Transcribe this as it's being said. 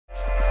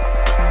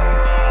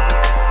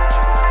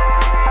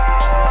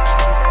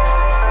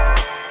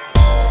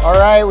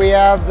right, we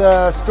have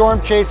the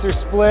Storm Chaser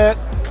Split.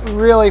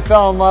 Really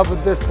fell in love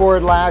with this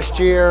board last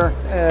year.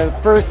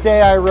 First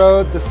day I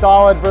rode the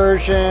solid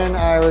version,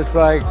 I was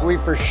like, we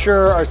for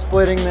sure are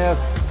splitting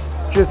this,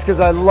 just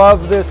because I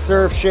love this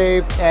surf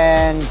shape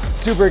and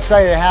super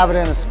excited to have it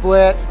in a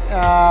split.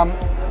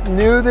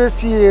 New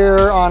this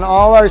year on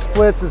all our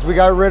splits is we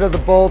got rid of the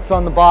bolts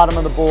on the bottom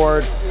of the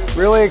board.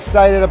 Really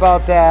excited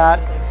about that.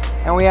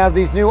 And we have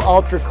these new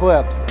Ultra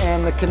clips,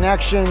 and the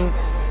connection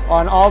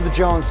on all the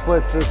Jones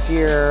splits this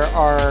year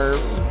are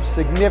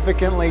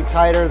significantly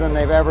tighter than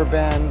they've ever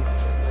been.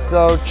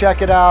 So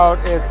check it out.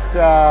 It's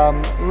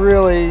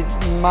really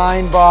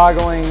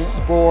mind-boggling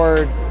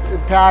board.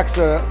 It packs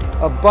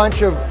a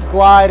bunch of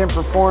glide and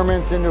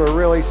performance into a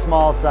really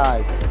small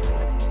size.